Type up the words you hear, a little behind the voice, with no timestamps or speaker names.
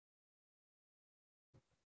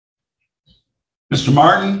Mr.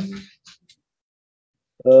 Martin?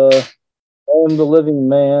 I am the living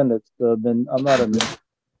man. I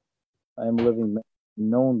am a living man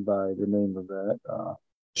known by the name of that.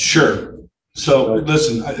 Sure. So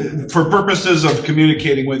listen, for purposes of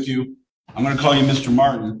communicating with you, I'm going to call you Mr.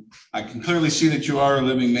 Martin. I can clearly see that you are a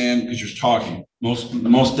living man because you're talking.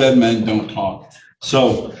 Most dead men don't talk.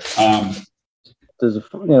 So,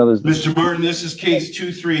 Mr. Martin, this is case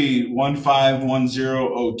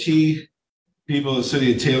 231510OT. People of the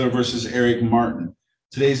city of Taylor versus Eric Martin.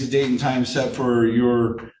 Today's the date and time set for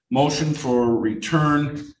your motion for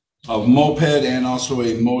return of moped and also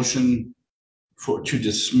a motion to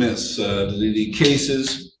dismiss the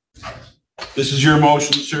cases. This is your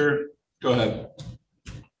motion, sir. Go ahead.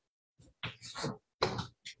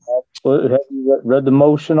 Have you read the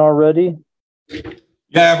motion already?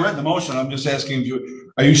 Yeah, I've read the motion. I'm just asking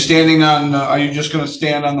you, are you standing on, are you just going to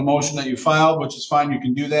stand on the motion that you filed, which is fine, you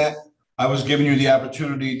can do that. I was giving you the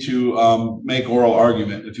opportunity to make oral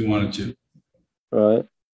argument if you wanted to. Right.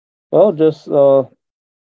 Well, just first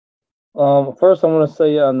I want to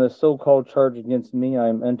say on the so-called charge against me, I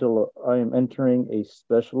am entering a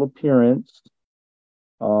special appearance.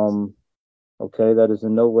 Okay, that is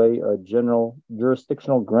in no way a general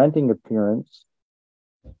jurisdictional granting appearance.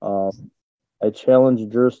 I challenge the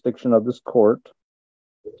jurisdiction of this court.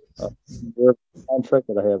 There's a contract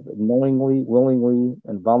that I have knowingly, willingly,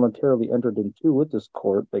 and voluntarily entered into with this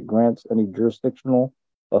court that grants any jurisdictional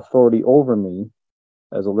authority over me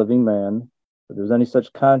as a living man. If there's any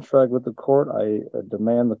such contract with the court, I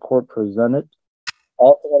demand the court present it. I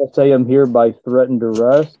also want to say I'm here by threat and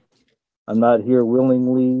duress. I'm not here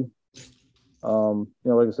willingly.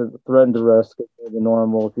 Like I said, threat and duress, the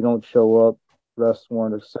normal. If you don't show up, arrest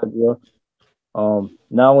warrant, etc.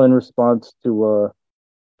 Now in response to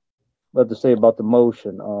what to say about the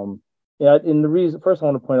motion. And the reason, first I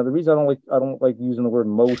want to point out the reason I don't like using the word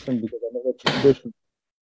motion, because I know that tradition,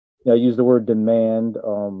 I use the word demand,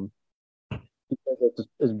 because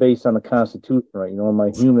it's based on the Constitution, right? My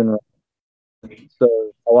human rights. So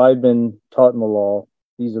how I've been taught in the law,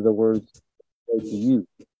 these are the words I like to use.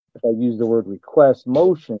 If I use the word request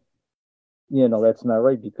motion, that's not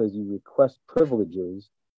right, because you request privileges,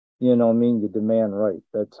 you demand rights.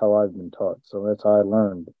 That's how I've been taught. So that's how I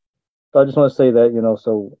learned. So I just want to say that, I don't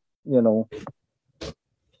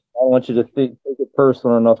want you to take it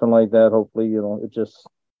personal or nothing like that. Hopefully, it just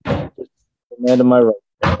demanded my right.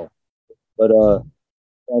 But I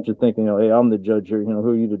want you thinking, hey, I'm the judge here, who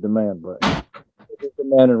are you to demand? But it's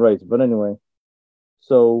demanding rights. But anyway,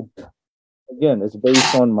 so again, it's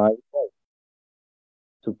based on my right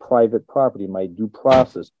to private property, my due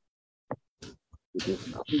process, which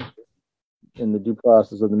is in the due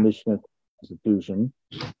process of the Michigan Constitution.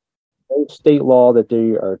 No state law that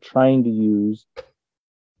they are trying to use,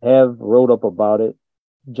 have wrote up about it,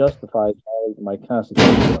 justifies my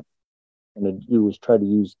Constitution. And to do is try to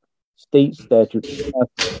use state statute,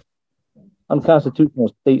 unconstitutional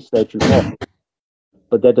state statute law.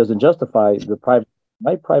 But that doesn't justify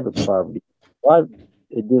my private property.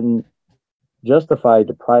 It didn't justify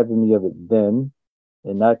depriving me of it then,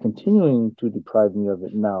 and not continuing to deprive me of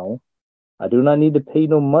it now. I do not need to pay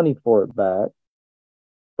no money for it back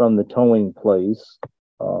from the towing place.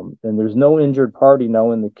 And there's no injured party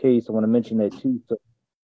now in the case. I want to mention that too. So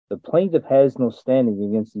the plaintiff has no standing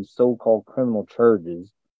against these so-called criminal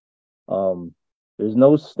charges. There's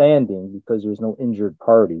no standing because there's no injured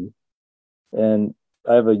party. And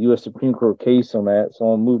I have a U.S. Supreme Court case on that, so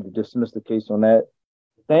I'll move to dismiss the case on that.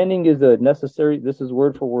 Standing is a necessary, this is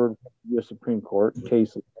word for word U.S. Supreme Court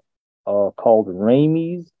case called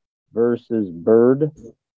Ramey's versus Bird.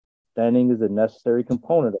 Standing is a necessary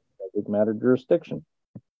component of subject matter jurisdiction.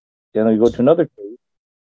 Then we go to another case.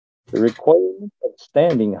 The requirement of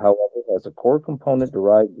standing, however, has a core component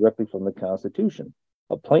derived directly from the Constitution.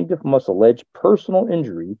 A plaintiff must allege personal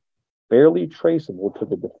injury barely traceable to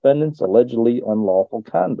the defendant's allegedly unlawful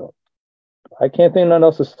conduct. I can't think of nothing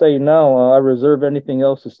else to say now. I reserve anything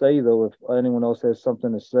else to say, though, if anyone else has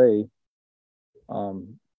something to say.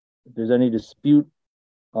 If there's any dispute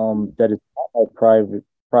that it's not my private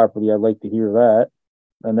property, I'd like to hear that.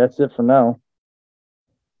 And that's it for now.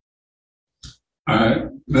 All right.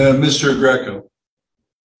 Mr. Greco.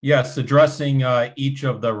 Yes, addressing each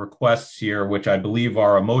of the requests here, which I believe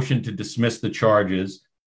are a motion to dismiss the charges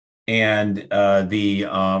and the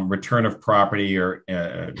return of property or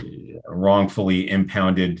wrongfully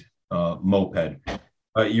impounded moped.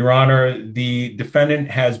 Your Honor, the defendant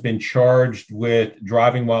has been charged with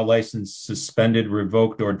driving while license suspended,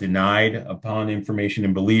 revoked, or denied upon information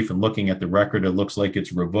and belief. And looking at the record, it looks like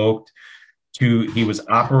it's revoked. He was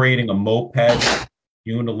operating a moped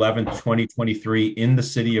June 11th, 2023, in the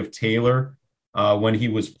city of Taylor. When he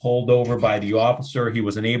was pulled over by the officer, he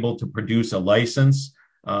was unable to produce a license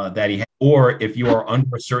that he had, or if you are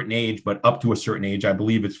under a certain age, but up to a certain age, I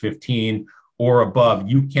believe it's 15 or above,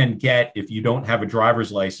 you can get, if you don't have a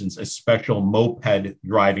driver's license, a special moped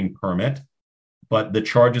driving permit. But the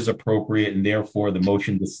charge is appropriate, and therefore the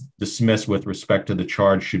motion to dismiss with respect to the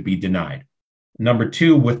charge should be denied. Number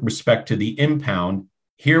two, with respect to the impound,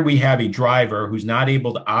 here we have a driver who's not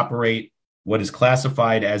able to operate what is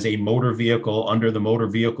classified as a motor vehicle under the motor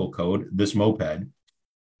vehicle code, this moped,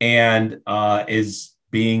 and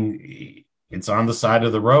it's on the side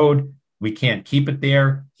of the road. We can't keep it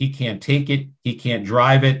there. He can't take it. He can't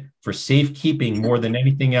drive it. For safekeeping more than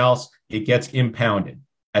anything else, it gets impounded.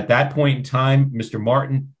 At that point in time, Mr.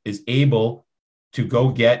 Martin is able to go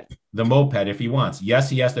get the moped if he wants. Yes,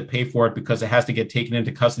 he has to pay for it because it has to get taken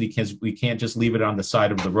into custody because we can't just leave it on the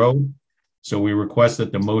side of the road. So we request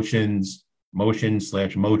that the motions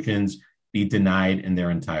be denied in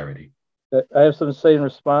their entirety. I have something to say in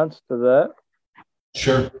response to that.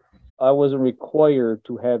 Sure. I wasn't required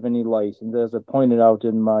to have any license, as I pointed out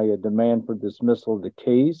in my demand for dismissal of the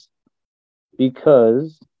case,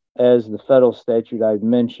 because as the federal statute I've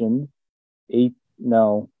mentioned,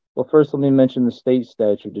 first let me mention the state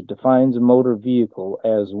statute. It defines a motor vehicle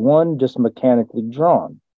as one just mechanically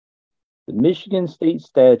drawn. The Michigan state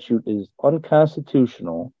statute is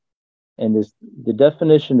unconstitutional, and the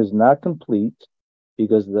definition is not complete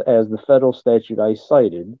because as the federal statute I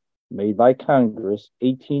cited, made by Congress,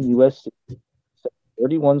 18 U.S.C.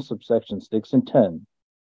 31 subsection 6 and 10,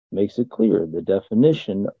 makes it clear the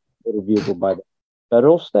definition of motor vehicle by the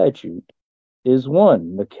federal statute is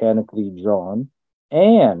one mechanically drawn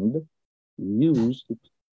and used to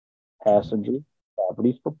passenger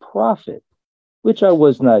property for profit, which I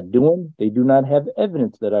was not doing. They do not have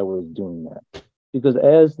evidence that I was doing that. Because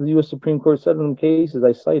as the U.S. Supreme Court said in the cases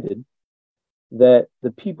I cited, that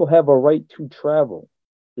the people have a right to travel.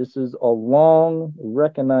 This is a long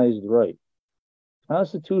recognized right.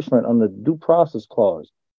 Constitution under the Due Process Clause,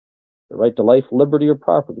 the right to life, liberty, or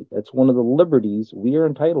property. That's one of the liberties we are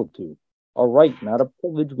entitled to. A right, not a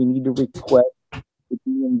privilege we need to request the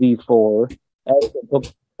DMV for as a book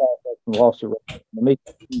lawsuit to make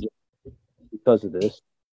changes because of this.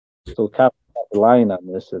 So cops stop relying on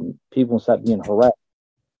this and people stop being harassed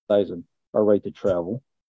exercising our right to travel.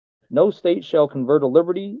 No state shall convert a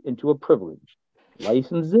liberty into a privilege,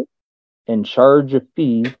 license it, and charge a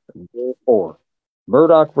fee therefor.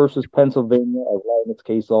 Murdoch versus Pennsylvania, I write in this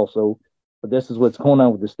case also, but this is what's going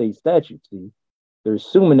on with the state statute. See, they're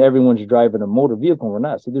assuming everyone's driving a motor vehicle or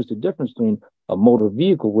not. See, there's a difference between a motor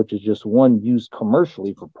vehicle, which is just one used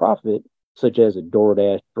commercially for profit, such as a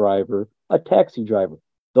DoorDash driver, a taxi driver.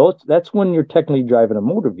 That's when you're technically driving a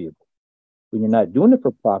motor vehicle. When you're not doing it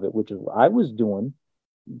for profit, which is what I was doing,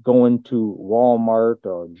 going to Walmart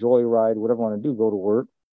or Joyride, whatever I want to do, go to work,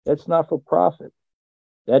 that's not for profit.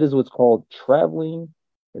 That is what's called traveling.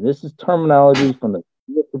 And this is terminology from the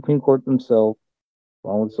Supreme Court themselves,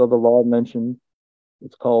 along with this other law I mentioned.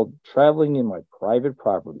 It's called traveling in my private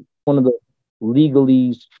property. One of the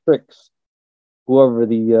legalese tricks, whoever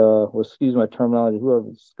excuse my terminology, whoever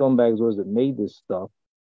the scumbags was that made this stuff,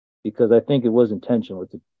 because I think it was intentional.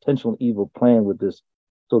 It's an intentional evil plan with this,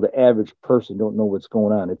 so the average person don't know what's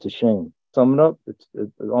going on. It's a shame. Sum it up,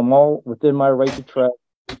 I'm all within my right to travel.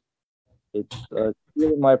 It's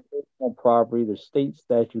stealing my personal property. The state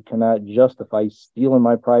statute cannot justify stealing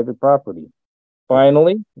my private property.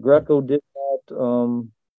 Finally, Greco did not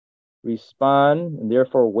respond and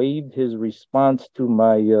therefore waived his response to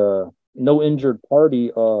my no injured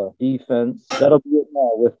party defense. That'll be it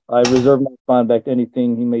now. I reserve my response back to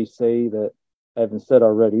anything he may say that I haven't said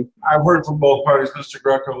already. I've heard from both parties. Mr.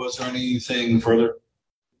 Greco, was there anything further?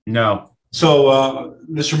 No. So,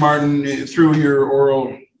 Mr. Martin, through your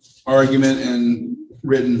oral argument and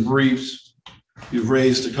written briefs, you've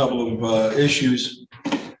raised a couple of issues.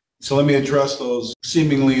 So let me address those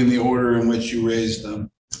seemingly in the order in which you raised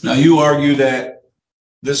them. Now, you argue that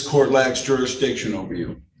this court lacks jurisdiction over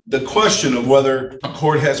you. The question of whether a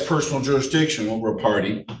court has personal jurisdiction over a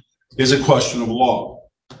party is a question of law.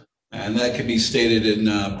 And that can be stated in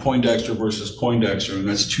Poindexter versus Poindexter, and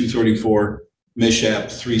that's 234 Mishap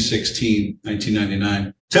 316,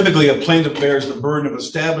 1999. Typically, a plaintiff bears the burden of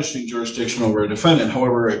establishing jurisdiction over a defendant.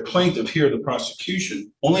 However, a plaintiff here, the prosecution,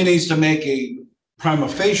 only needs to make a prima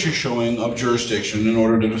facie showing of jurisdiction in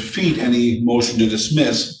order to defeat any motion to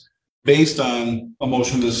dismiss based on a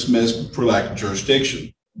motion to dismiss for lack of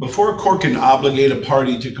jurisdiction. Before a court can obligate a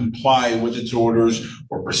party to comply with its orders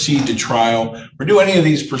or proceed to trial or do any of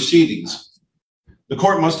these proceedings, the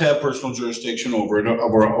court must have personal jurisdiction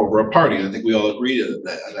over a party. I think we all agree that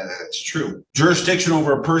that's true. Jurisdiction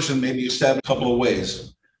over a person may be established a couple of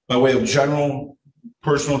ways: by way of general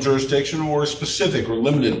personal jurisdiction or specific or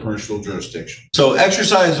limited personal jurisdiction. So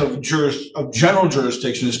exercise of general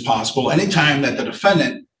jurisdiction is possible anytime that the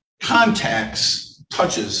defendant comes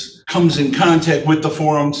in contact with the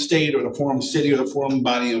forum state or the forum city or the forum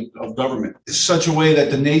body of government in such a way that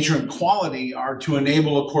the nature and quality are to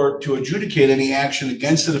enable a court to adjudicate any action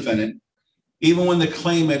against the defendant, even when the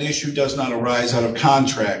claim at issue does not arise out of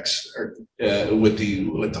contracts or, with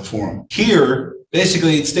the forum. Here,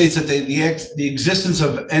 basically, it states that the existence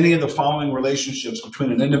of any of the following relationships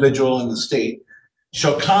between an individual and the state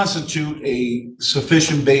shall constitute a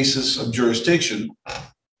sufficient basis of jurisdiction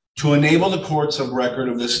to enable the courts of record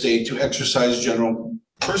of the state to exercise general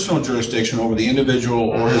personal jurisdiction over the individual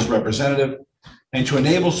or his representative, and to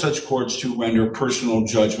enable such courts to render personal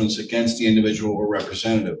judgments against the individual or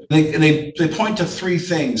representative. They point to three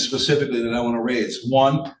things specifically that I want to raise.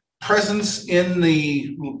 One, presence in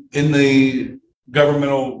the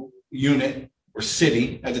governmental unit or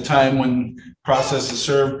city at the time when process is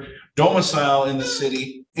served, domicile in the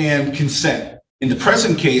city, and consent. In the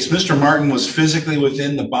present case, Mr. Martin was physically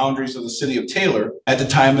within the boundaries of the city of Taylor at the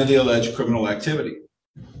time of the alleged criminal activity,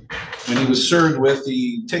 when he was served with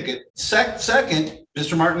the ticket. Second,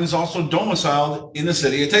 Mr. Martin is also domiciled in the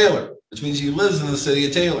city of Taylor, which means he lives in the city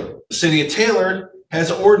of Taylor. The city of Taylor has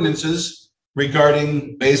ordinances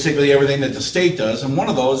regarding basically everything that the state does, and one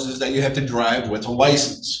of those is that you have to drive with a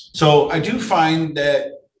license. So I do find that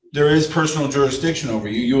there is personal jurisdiction over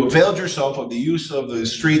you. You availed yourself of the use of the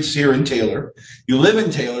streets here in Taylor. You live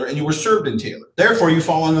in Taylor, and you were served in Taylor. Therefore, you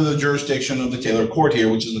fall under the jurisdiction of the Taylor court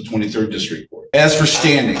here, which is the 23rd District Court. As for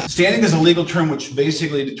standing, standing is a legal term which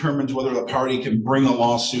basically determines whether the party can bring a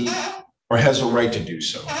lawsuit or has a right to do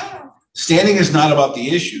so. Standing is not about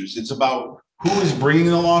the issues. It's about who is bringing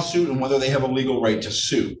the lawsuit and whether they have a legal right to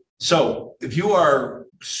sue. So if you are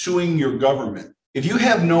suing your government, if you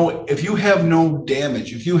have no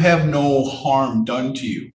damage, if you have no harm done to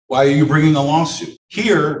you, why are you bringing a lawsuit?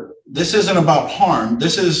 Here, this isn't about harm.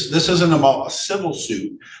 This isn't about a civil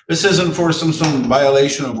suit. This isn't for some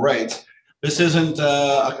violation of rights. This isn't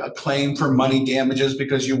a claim for money damages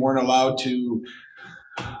because you weren't allowed to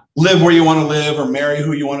live where you want to live or marry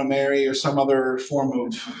who you want to marry or some other form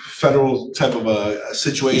of federal type of a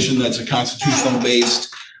situation that's a constitutional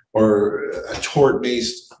based or a tort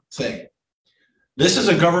based thing. This is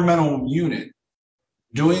a governmental unit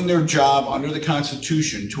doing their job under the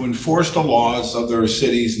Constitution to enforce the laws of their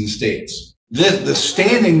cities and states. The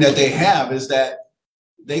standing that they have is that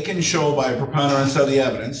they can show by preponderance of the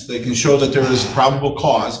evidence, they can show that there is probable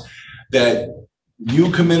cause that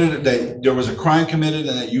you committed, that there was a crime committed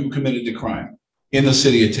and that you committed the crime in the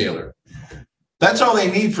city of Taylor. That's all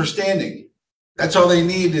they need for standing. That's all they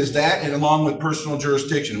need is that, and along with personal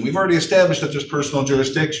jurisdiction. We've already established that there's personal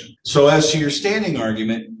jurisdiction. So as to your standing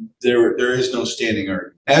argument, there is no standing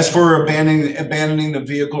argument. As for abandoning the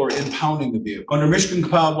vehicle or impounding the vehicle, under Michigan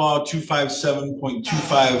Compiled Law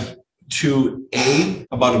 257.252A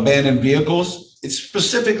about abandoned vehicles, it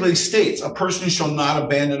specifically states a person shall not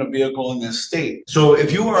abandon a vehicle in this state. So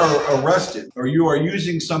if you are arrested or you are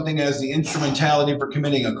using something as the instrumentality for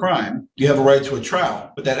committing a crime, you have a right to a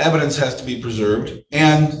trial, but that evidence has to be preserved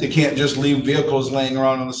and they can't just leave vehicles laying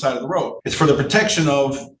around on the side of the road. It's for the protection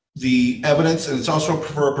of the evidence, and it's also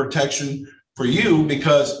for a protection for you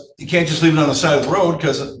because you can't just leave it on the side of the road,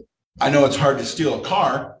 because I know it's hard to steal a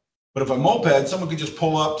car. But if a moped, someone could just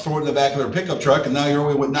pull up, throw it in the back of their pickup truck, and now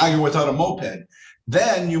you're without a moped.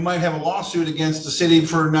 Then you might have a lawsuit against the city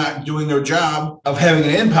for not doing their job of having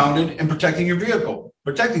it impounded and protecting your vehicle,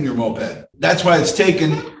 protecting your moped. That's why it's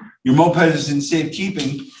taken. Your moped is in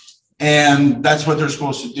safekeeping, and that's what they're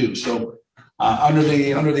supposed to do. So under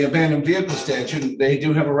the abandoned vehicle statute, they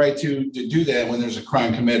do have a right to do that when there's a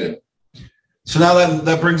crime committed. So now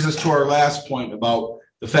that brings us to our last point about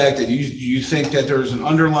the fact that you think that there's an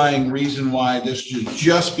underlying reason why this should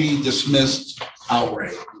just be dismissed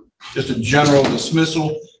outright. Just a general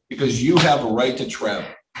dismissal because you have a right to travel.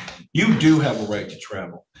 You do have a right to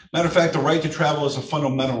travel. Matter of fact, the right to travel is a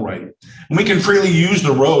fundamental right. And we can freely use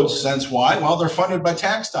the roads, since why? Well, they're funded by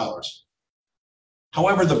tax dollars.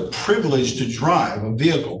 However, the privilege to drive a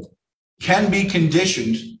vehicle can be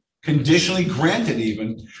conditionally granted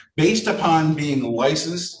even, based upon being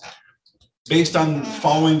licensed, based on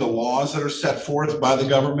following the laws that are set forth by the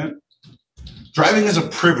government. Driving is a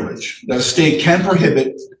privilege that a state can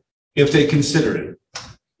prohibit if they consider it.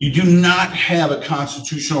 You do not have a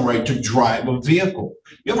constitutional right to drive a vehicle.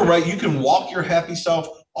 You have a right, you can walk your happy self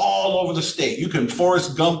all over the state. You can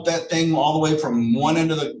Forrest Gump that thing all the way from one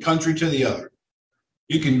end of the country to the other.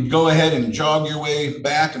 You can go ahead and jog your way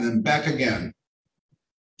back and then back again.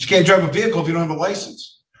 You can't drive a vehicle if you don't have a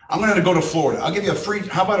license. I'm going to go to Florida. I'll give you a free,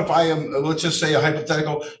 how about if I am, let's just say a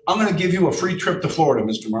hypothetical, I'm going to give you a free trip to Florida,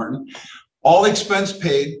 Mr. Martin. All expense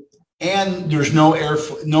paid, and there's no air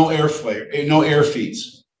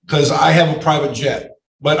fees because I have a private jet,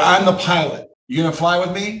 but I'm the pilot. You going to fly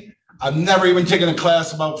with me? I've never even taken a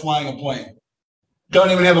class about flying a plane.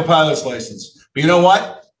 Don't even have a pilot's license. But you know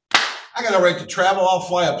what? I got a right to travel. I'll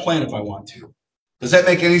fly a plane if I want to. Does that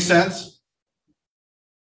make any sense?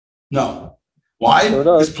 No. Why?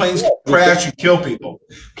 Because planes can crash and kill people.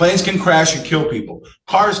 Planes can crash and kill people.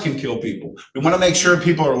 Cars can kill people. We want to make sure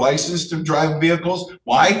people are licensed to drive vehicles.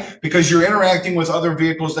 Why? Because you're interacting with other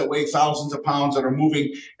vehicles that weigh thousands of pounds that are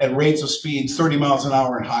moving at rates of speed 30 miles an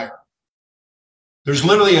hour and higher. There's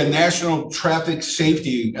literally a National Traffic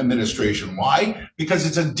Safety Administration. Why? Because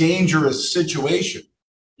it's a dangerous situation.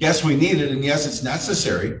 Yes, we need it, and yes, it's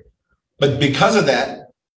necessary. But because of that,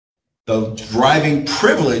 the driving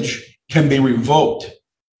privilege can be revoked.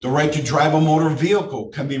 The right to drive a motor vehicle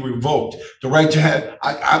can be revoked. The right to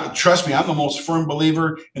have, trust me, I'm the most firm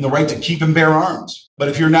believer in the right to keep and bear arms. But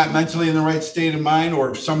if you're not mentally in the right state of mind,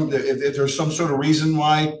 or if there's some sort of reason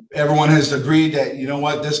why everyone has agreed that, you know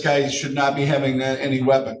what, this guy should not be having any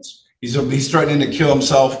weapons. He's threatening to kill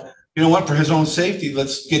himself. You know what, for his own safety,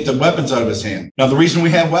 let's get the weapons out of his hand. Now, the reason we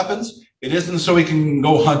have weapons, it isn't so we can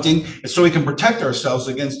go hunting. It's so we can protect ourselves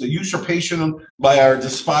against the usurpation by our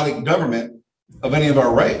despotic government of any of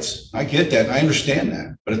our rights. I get that. And I understand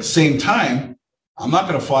that. But at the same time, I'm not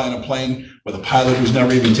going to fly in a plane with a pilot who's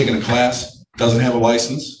never even taken a class, doesn't have a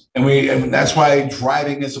license. And that's why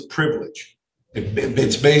driving is a privilege.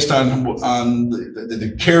 It's based on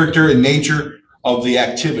the character and nature of the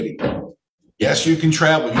activity. Yes, you can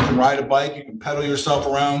travel. You can ride a bike. You can pedal yourself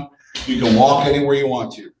around. You can walk anywhere you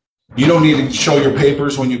want to. You don't need to show your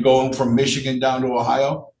papers when you go from Michigan down to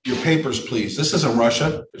Ohio. Your papers, please. This isn't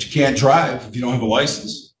Russia, but you can't drive if you don't have a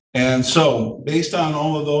license. And so based on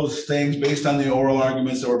all of those things, based on the oral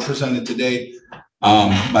arguments that were presented today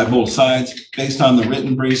by both sides, based on the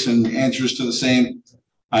written briefs and answers to the same,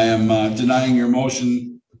 I am denying your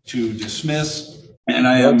motion to dismiss, and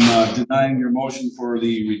I am denying your motion for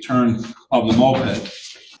the return of the moped.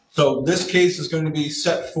 So this case is going to be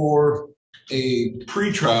set for a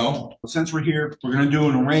pretrial. Since we're here, we're going to do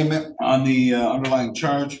an arraignment on the underlying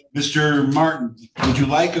charge. Mr. Martin, would you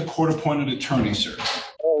like a court-appointed attorney, sir?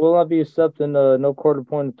 I will not be accepting no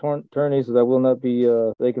court-appointed attorneys, as I will not be,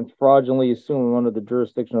 they can fraudulently assume under the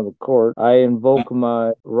jurisdiction of the court. I invoke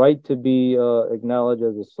my right to be acknowledged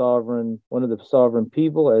as a sovereign, one of the sovereign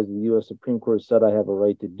people, as the U.S. Supreme Court said I have a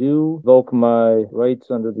right to do. Invoke my rights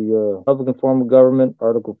under the Republican form of government,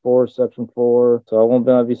 Article 4, Section 4. So I won't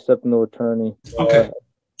be accepting no attorney. Okay.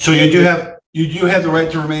 So you do have the right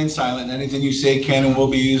to remain silent. Anything you say can and will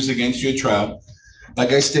be used against you at trial.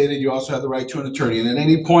 Like I stated, you also have the right to an attorney. And at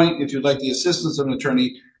any point, if you'd like the assistance of an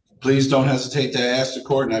attorney, please don't hesitate to ask the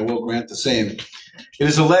court, and I will grant the same. It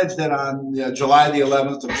is alleged that on July the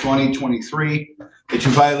 11th of 2023, that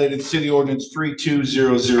you violated City Ordinance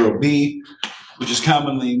 3200B, which is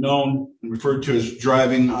commonly known and referred to as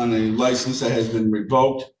driving on a license that has been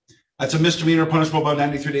revoked. That's a misdemeanor punishable by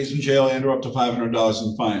 93 days in jail and or up to $500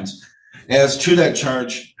 in fines. As to that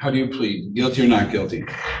charge, how do you plead? Guilty or not guilty?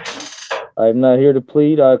 I'm not here to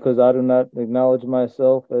plead because I do not acknowledge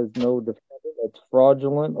myself as no defendant. That's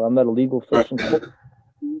fraudulent. I'm not a legal fiction.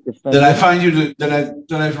 Then I find you then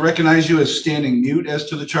I recognize you as standing mute as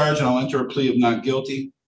to the charge, and I'll enter a plea of not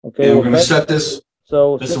guilty. Okay, and we're going to set this.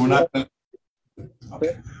 So we're not.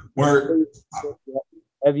 Okay.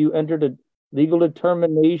 Have you entered a legal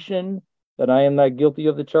determination that I am not guilty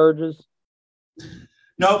of the charges?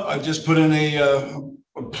 Nope. I've just put in a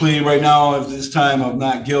plea right now at this time of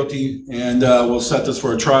not guilty, and we'll set this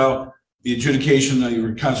for a trial. The adjudication of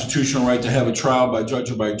your constitutional right to have a trial by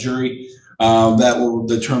judge or by jury, that will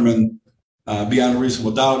determine beyond a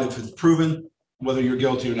reasonable doubt if it's proven whether you're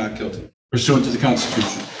guilty or not guilty, pursuant to the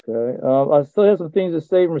Constitution. Okay. I still have some things to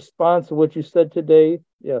say in response to what you said today.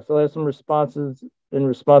 Yeah, I still have some responses in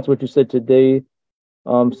response to what you said today,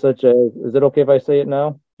 such as, is it okay if I say it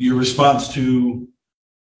now? Your response to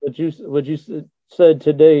what you said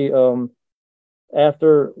today,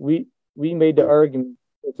 after we made the argument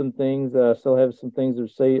with some things, I still have some things to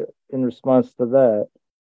say in response to that.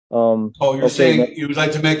 You're saying you would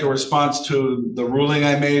like to make a response to the ruling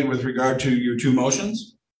I made with regard to your two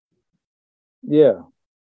motions? Yeah.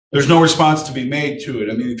 There's no response to be made to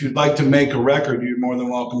it. I mean, if you'd like to make a record, you're more than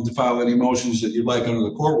welcome to file any motions that you'd like under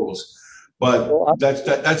the court rules. But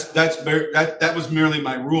that was merely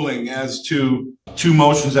my ruling as to two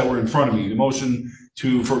motions that were in front of me: the motion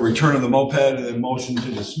for return of the moped and the motion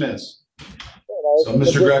to dismiss. So,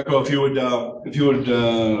 Mr. Greco, if you would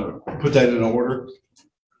put that in order.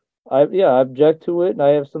 I object to it, and I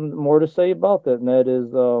have some more to say about that, and that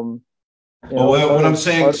is, what I'm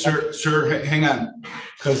saying, sir, hang on,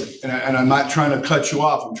 because and I'm not trying to cut you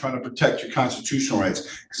off. I'm trying to protect your constitutional rights.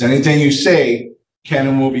 Because anything you say can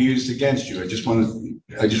and will be used against you. I just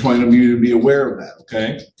wanted you to be aware of that.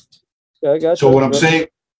 Okay. Yeah, I got so you. what I'm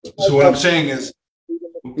saying is,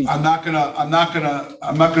 I'm not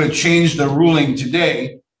gonna change the ruling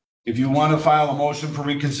today. If you want to file a motion for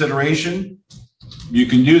reconsideration, you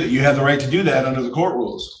can do that. You have the right to do that under the court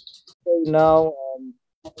rules. Now,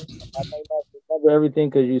 I might not remember everything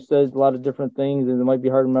because you said a lot of different things, and it might be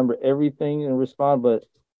hard to remember everything and respond. But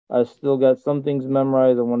I still got some things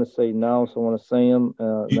memorized. I want to say now, so I want to say them.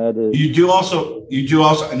 That is, you do also,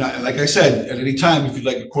 and like I said, at any time, if you'd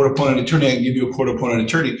like a court-appointed attorney, I can give you a court-appointed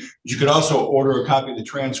attorney. But you could also order a copy of the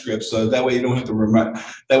transcript, so that way you don't have to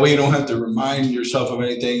remind yourself of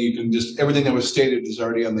anything. You can just everything that was stated is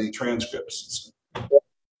already on the transcripts.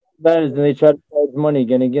 That is, and they try to charge money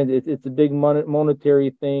again. It's a big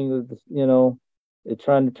monetary thing. They're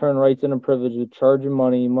trying to turn rights into privileges, charging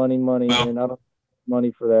money, and I don't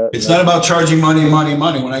money for that. It's not about charging money.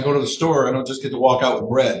 When I go to the store, I don't just get to walk out with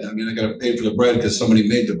bread. I mean, I got to pay for the bread because somebody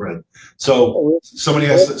made the bread. So somebody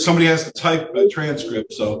has to type a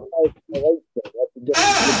transcript. So,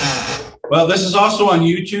 well, this is also on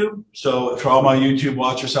YouTube. So for all my YouTube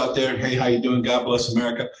watchers out there, hey, how you doing? God bless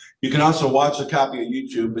America. You can also watch a copy of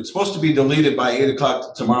YouTube. It's supposed to be deleted by 8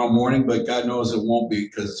 o'clock tomorrow morning, but God knows it won't be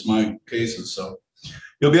because it's my cases. So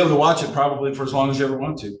you'll be able to watch it probably for as long as you ever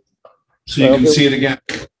want to. So you can see it again.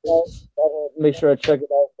 I'll make sure I check it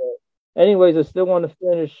out. But anyways, I still want to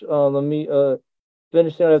finish. Let me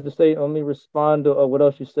finish what I have to say. Let me respond to what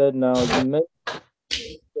else you said. Now, you mentioned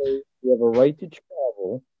we have a right to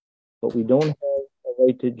travel, but we don't have a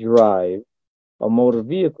right to drive a motor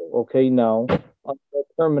vehicle. Okay, now, on the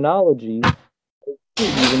terminology,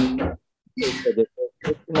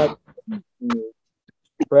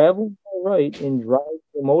 travel by right and drive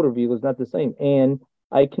a motor vehicle is not the same. And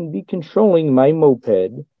I can be controlling my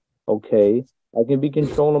moped, okay? I can be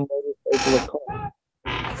controlling a motorcycle or car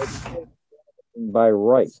by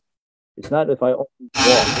right. It's not if I only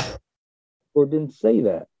walk. Or didn't say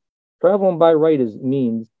that. Traveling by right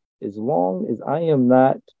means as long as I am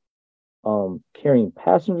not carrying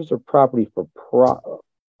passengers or property for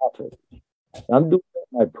profit. I'm doing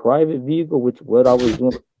my private vehicle, which what I was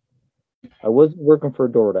doing. I wasn't working for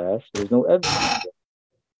DoorDash. There's no evidence.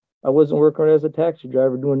 I wasn't working as a taxi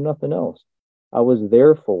driver doing nothing else. I was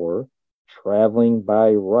therefore traveling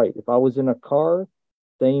by right. If I was in a car,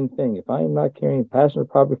 same thing. If I am not carrying passenger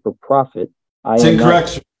property for profit, it's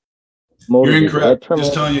incorrect. You're incorrect. I'm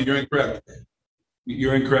just telling you, you're incorrect.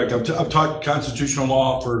 You're incorrect. I've taught constitutional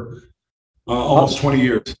law for almost 20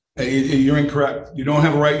 years. You're incorrect. You don't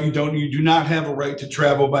have a right. You do not have a right to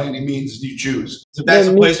travel by any means you choose. So that's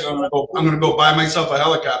a place I'm going to go buy myself a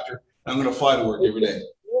helicopter. I'm going to fly to work every day.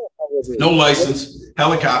 No license,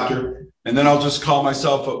 helicopter, and then I'll just call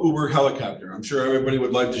myself a Uber helicopter. I'm sure everybody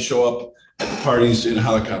would like to show up at the parties in a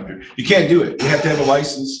helicopter. You can't do it. You have to have a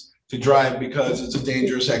license to drive because it's a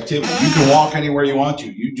dangerous activity. You can walk anywhere you want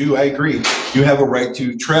to. You do, I agree. You have a right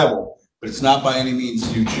to travel, but it's not by any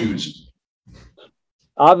means you choose.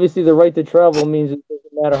 Obviously, the right to travel means it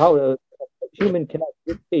doesn't matter how a human cannot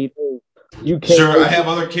dictate. You can't. Sir, I have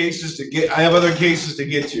other cases to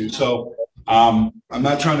get to. So I'm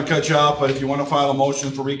not trying to cut you off, but if you want to file a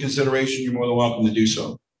motion for reconsideration, you're more than welcome to do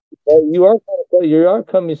so. You are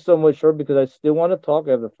coming somewhat short because I still want to talk.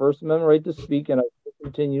 I have the First Amendment right to speak, and I will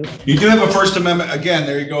continue. You do have a First Amendment. Again,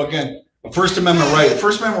 there you go again. A First Amendment right. A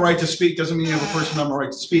First Amendment right to speak doesn't mean you have a First Amendment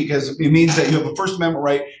right to speak. It means that you have a First Amendment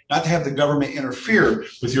right not to have the government interfere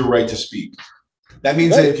with your right to speak. That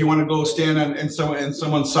means that if you want to go stand in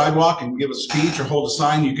someone's sidewalk and give a speech or hold a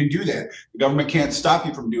sign, you can do that. The government can't stop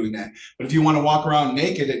you from doing that. But if you want to walk around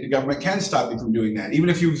naked, the government can stop you from doing that, even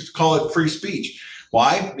if you call it free speech.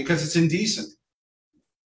 Why? Because it's indecent.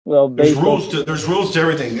 Well, there's rules to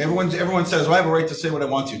everything. Everyone says, well, I have a right to say what I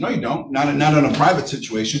want to. No, you don't. Not in a private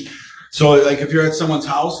situation. So, like, if you're at someone's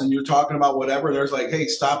house and you're talking about whatever, there's like, hey,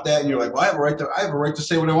 stop that, and you're like, well, I have a right to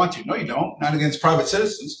say what I want to. No, you don't. Not against private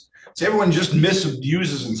citizens. See, everyone just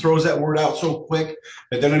misuses and throws that word out so quick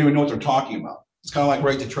that they don't even know what they're talking about. It's kind of like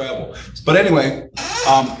right to travel. But anyway,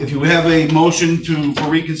 if you have a motion for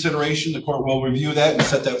reconsideration, the court will review that and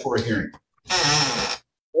set that for a hearing.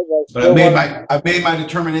 But I've made my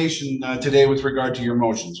determination today with regard to your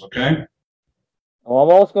motions. Okay. I'm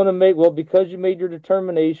also going to make, well, because you made your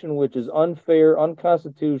determination, which is unfair,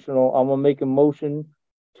 unconstitutional, I'm going to make a motion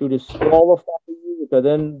to disqualify you. Because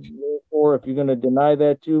then, therefore, if you're going to deny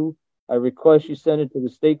that too, I request you send it to the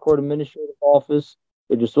state court administrative office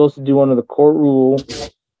that you're supposed to do under the court rule.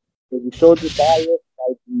 That you showed your bias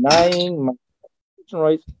by denying my constitutional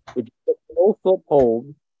rights, which you took no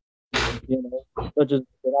foothold, such as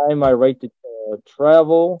denying my right to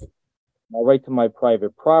travel, my right to my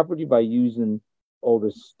private property by using,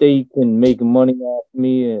 the state can make money off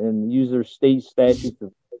me and use their state statutes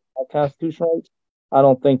to my constitutional rights. I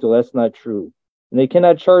don't think so. That's not true. And they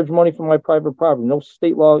cannot charge money for my private property. No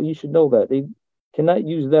state law, you should know that. They cannot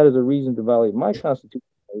use that as a reason to violate my constitutional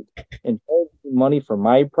rights and charge me money for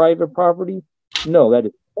my private property. No, that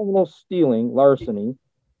is criminal stealing, larceny.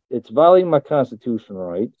 It's violating my constitutional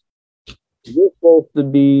rights. You're supposed to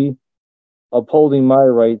be upholding my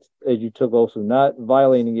rights as you took also, not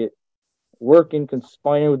violating it, working,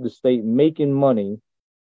 conspiring with the state, making money,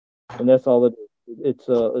 and that's all it is. It's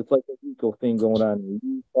like a RICO thing going on.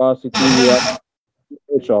 You prosecute you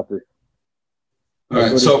office. All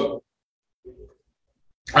right, so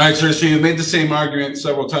sir, so you made the same argument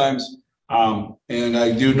several times, and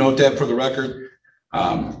I do note that for the record.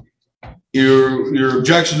 Your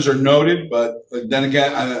objections are noted, but then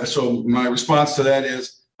again, so my response to that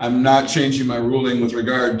is I'm not changing my ruling with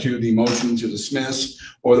regard to the motion to dismiss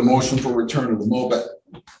or the motion for return of the moped.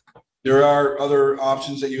 There are other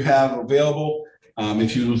options that you have available.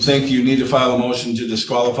 If you think you need to file a motion to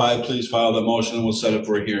disqualify, please file the motion and we'll set it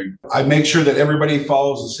for a hearing. I make sure that everybody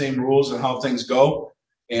follows the same rules and how things go.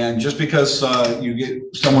 And just because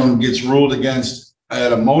someone gets ruled against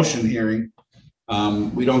at a motion hearing,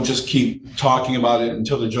 we don't just keep talking about it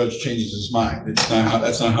until the judge changes his mind.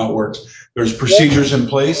 That's not how it works. There's procedures in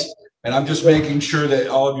place, and I'm just making sure that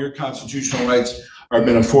all of your constitutional rights are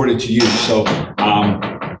been afforded to you. So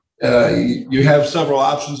you have several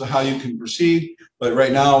options of how you can proceed, but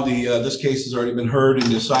right now this case has already been heard and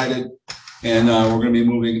decided, and we're going to be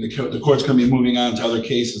moving. The court's going to be moving on to other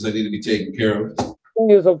cases that need to be taken care of.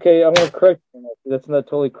 Thing is, okay, I'm going to correct you. That's not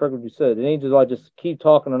totally correct what you said. It ain't just I just keep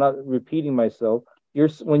talking and not repeating myself.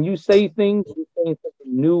 When you say things, you're saying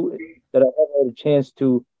something new that I haven't had a chance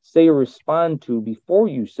to say or respond to before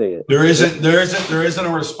you say it. There isn't a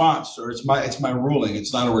response, sir. It's my ruling.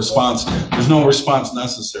 It's not a response. There's no response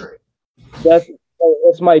necessary. That's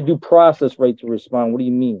my due process right to respond. What do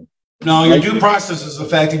you mean? No, your due process is the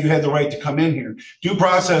fact that you had the right to come in here. Due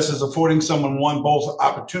process is affording someone both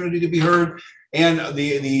opportunity to be heard and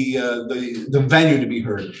the venue to be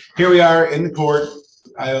heard. Here we are in the court.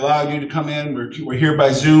 I allowed you to come in. We're here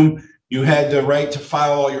by Zoom. You had the right to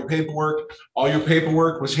file all your paperwork. All your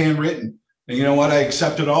paperwork was handwritten. And you know what? I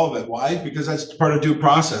accepted all of it. Why? Because that's part of due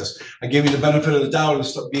process. I gave you the benefit of the doubt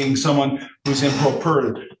of being someone who's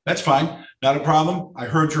improper. That's fine. Not a problem. I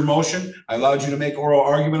heard your motion. I allowed you to make oral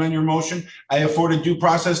argument on your motion. I afforded due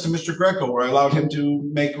process to Mr. Greco, where I allowed him to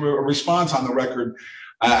make a response on the record.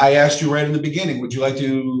 I asked you right in the beginning,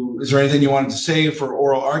 is there anything you wanted to say for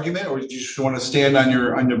oral argument, or did you just want to stand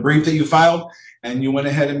on the brief that you filed? And you went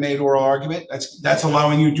ahead and made oral argument. That's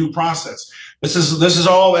allowing you due process. This is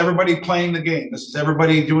all everybody playing the game. This is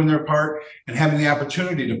everybody doing their part and having the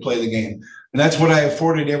opportunity to play the game. And that's what I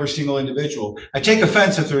afforded every single individual. I take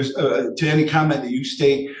offense if there's to any comment that you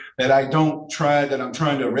state that I'm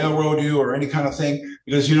trying to railroad you or any kind of thing,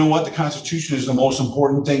 because you know what? The Constitution is the most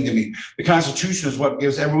important thing to me. The Constitution is what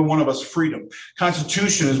gives every one of us freedom.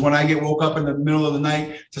 Constitution is when I get woke up in the middle of the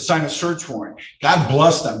night to sign a search warrant. God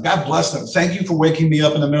bless them. God bless them. Thank you for waking me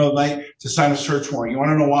up in the middle of the night to sign a search warrant. You want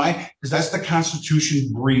to know why? Because that's the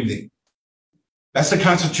Constitution breathing. That's the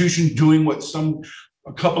Constitution doing what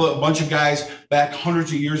a bunch of guys back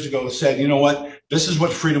hundreds of years ago said, you know what? This is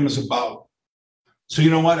what freedom is about. So you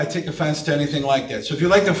know what? I take offense to anything like that. So if you'd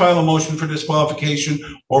like to file a motion for disqualification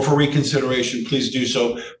or for reconsideration, please do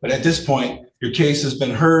so. But at this point, your case has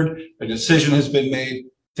been heard. A decision has been made.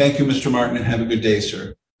 Thank you, Mr. Martin, and have a good day,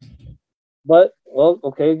 sir. But, well,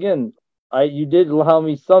 okay, again, you did allow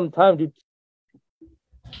me some time to...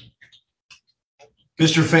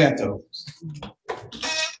 Mr. Fanto.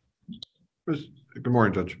 Good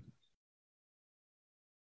morning, Judge.